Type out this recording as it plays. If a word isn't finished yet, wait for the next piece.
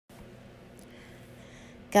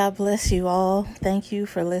God bless you all. Thank you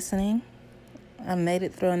for listening. I made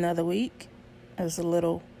it through another week. It was a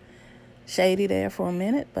little shady there for a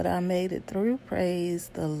minute, but I made it through. Praise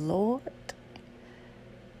the Lord.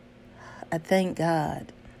 I thank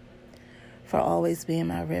God for always being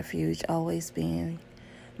my refuge, always being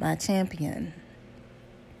my champion.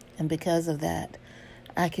 And because of that,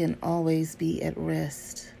 I can always be at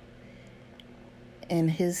rest in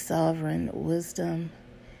His sovereign wisdom,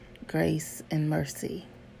 grace, and mercy.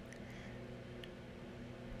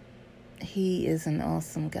 He is an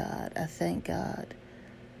awesome God. I thank God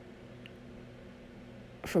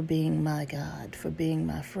for being my God, for being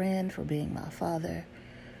my friend, for being my Father,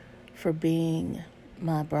 for being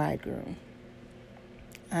my bridegroom.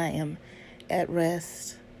 I am at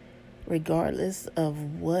rest regardless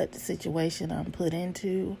of what situation I'm put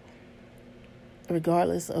into,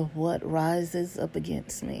 regardless of what rises up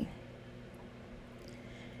against me.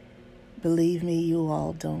 Believe me, you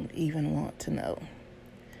all don't even want to know.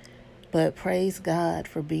 But praise God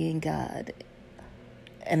for being God.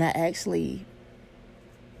 And I actually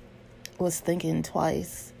was thinking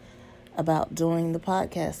twice about doing the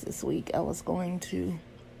podcast this week. I was going to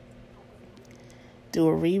do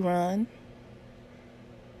a rerun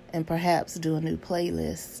and perhaps do a new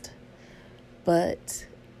playlist. But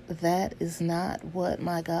that is not what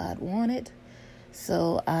my God wanted.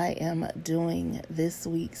 So I am doing this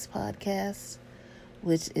week's podcast,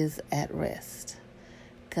 which is At Rest.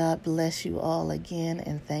 God bless you all again,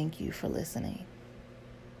 and thank you for listening.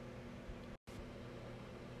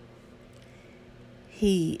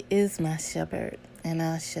 He is my shepherd, and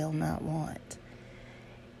I shall not want.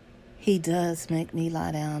 He does make me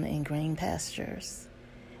lie down in green pastures.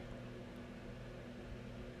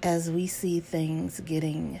 As we see things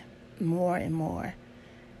getting more and more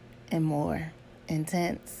and more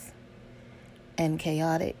intense and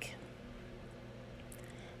chaotic,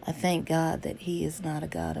 I thank God that He is not a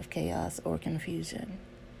God of chaos or confusion.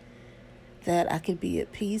 That I could be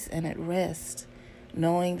at peace and at rest,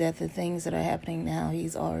 knowing that the things that are happening now,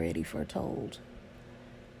 He's already foretold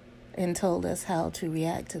and told us how to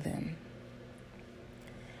react to them.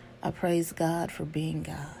 I praise God for being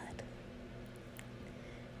God.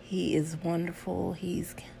 He is wonderful.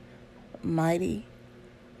 He's mighty.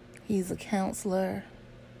 He's a counselor.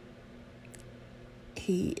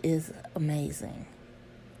 He is amazing.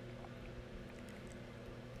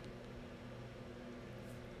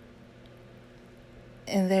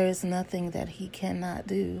 And there is nothing that He cannot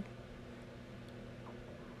do.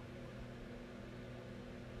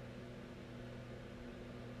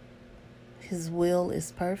 His will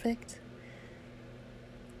is perfect,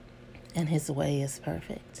 and His way is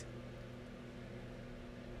perfect.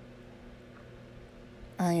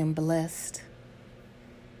 I am blessed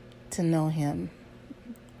to know Him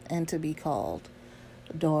and to be called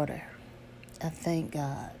daughter. I thank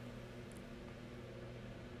God.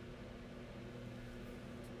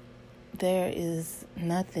 There is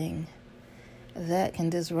nothing that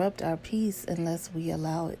can disrupt our peace unless we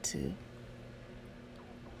allow it to.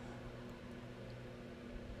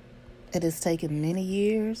 It has taken many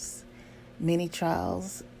years, many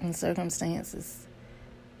trials and circumstances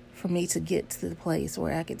for me to get to the place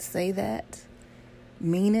where I could say that,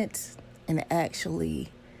 mean it, and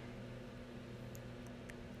actually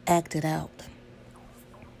act it out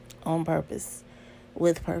on purpose,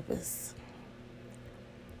 with purpose.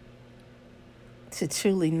 To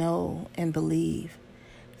truly know and believe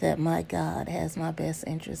that my God has my best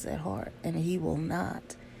interests at heart, and He will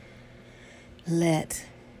not let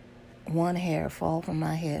one hair fall from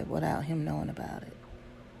my head without Him knowing about it.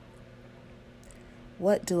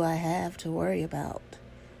 What do I have to worry about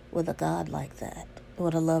with a God like that,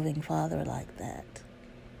 with a loving Father like that?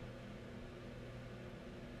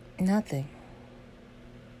 Nothing.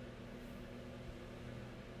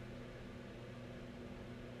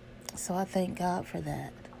 So I thank God for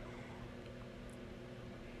that.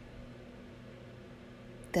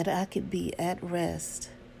 That I could be at rest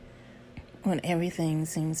when everything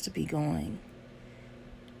seems to be going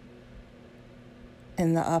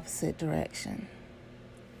in the opposite direction.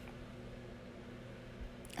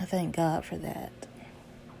 I thank God for that.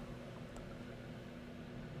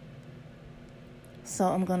 So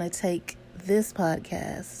I'm going to take this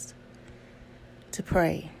podcast to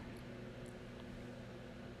pray.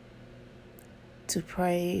 To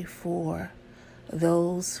pray for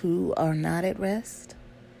those who are not at rest,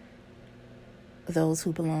 those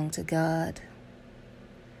who belong to God,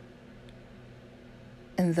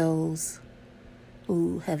 and those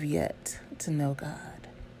who have yet to know God.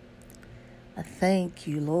 I thank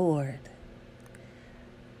you, Lord,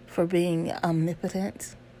 for being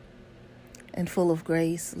omnipotent, and full of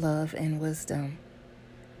grace, love, and wisdom.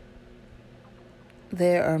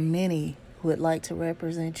 There are many who would like to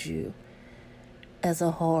represent you as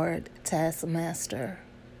a hard taskmaster,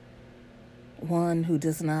 one who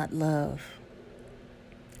does not love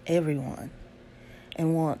everyone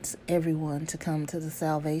and wants everyone to come to the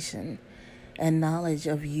salvation and knowledge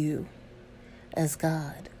of you as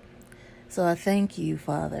God. So I thank you,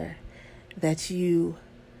 Father, that you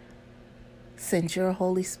sent your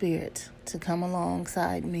Holy Spirit to come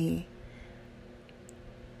alongside me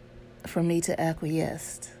for me to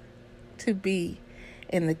acquiesce, to be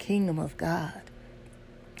in the kingdom of God.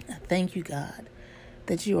 I thank you, God,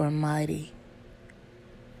 that you are mighty.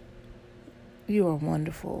 You are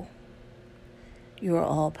wonderful. You are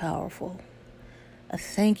all-powerful. I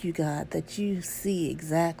thank you, God, that you see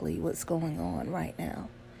exactly what's going on right now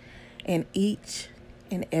in each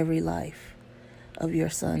and every life of your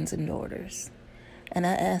sons and daughters. And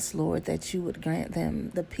I ask, Lord, that you would grant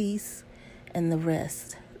them the peace and the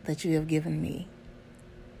rest that you have given me,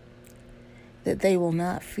 that they will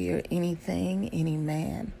not fear anything, any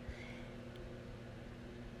man,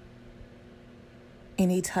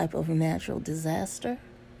 any type of natural disaster.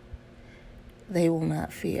 They will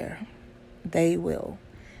not fear. They will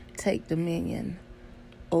take dominion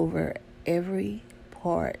over every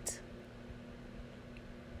part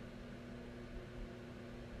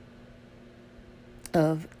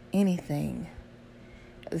of anything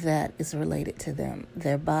that is related to them,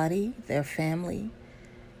 their body, their family,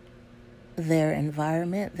 their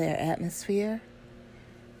environment, their atmosphere.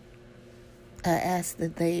 I ask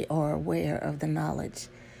that they are aware of the knowledge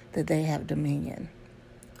that they have dominion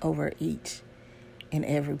over each and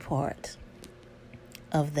every part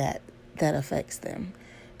of that affects them,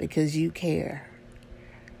 because you care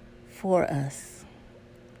for us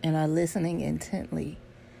and are listening intently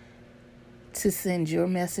to send your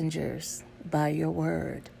messengers by your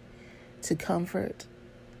word to comfort,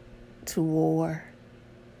 to war,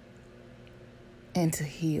 and to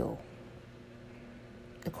heal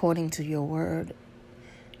according to your word,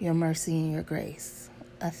 your mercy, and your grace.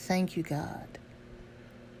 I thank you, God,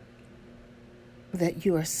 that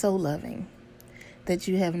you are so loving, that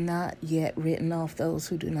you have not yet written off those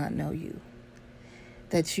who do not know you,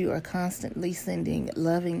 that you are constantly sending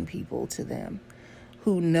loving people to them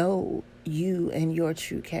who know you and your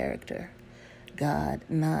true character, God,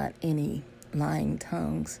 not any lying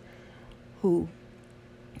tongues who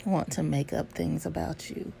want to make up things about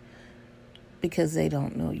you because they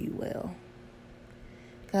don't know you well.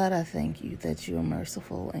 God, I thank you that you are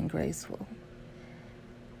merciful and graceful,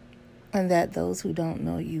 and that those who don't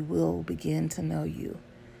know you will begin to know you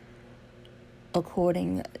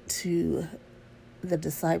according to the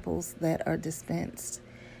disciples that are dispensed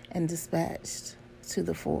and dispatched to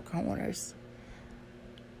the four corners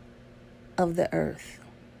of the earth,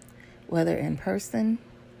 whether in person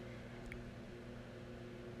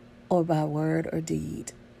or by word or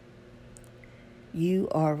deed. You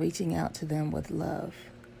are reaching out to them with love.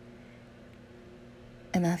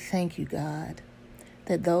 And I thank you, God,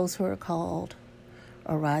 that those who are called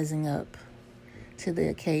are rising up to the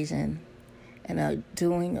occasion and are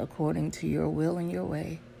doing according to your will and your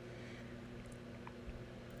way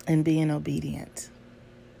and being obedient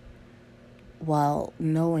while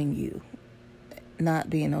knowing you, not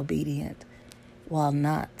being obedient while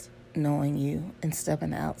not knowing you and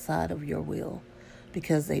stepping outside of your will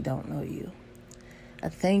because they don't know you. I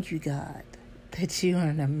thank you, God, that you are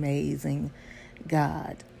an amazing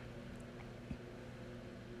God.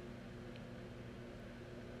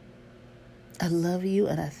 I love you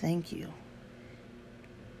and I thank you.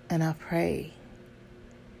 And I pray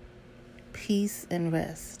peace and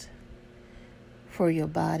rest for your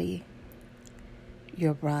body,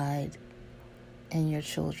 your bride, and your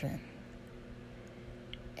children.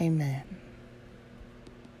 Amen.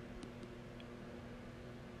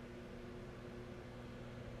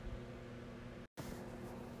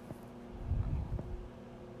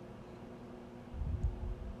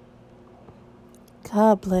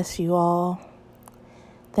 God bless you all.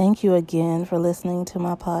 Thank you again for listening to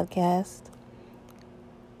my podcast.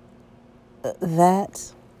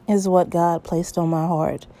 That is what God placed on my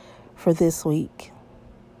heart for this week.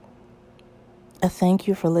 I thank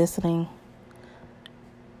you for listening.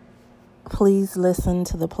 Please listen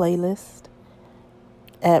to the playlist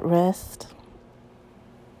At Rest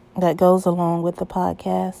that goes along with the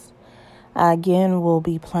podcast. I again will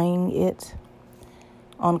be playing it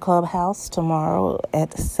on Clubhouse tomorrow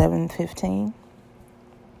at 7:15.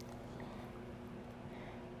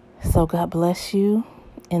 So God bless you,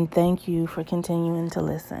 and thank you for continuing to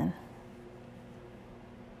listen.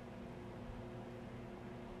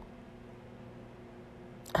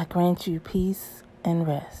 I grant you peace and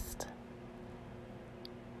rest.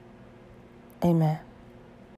 Amen.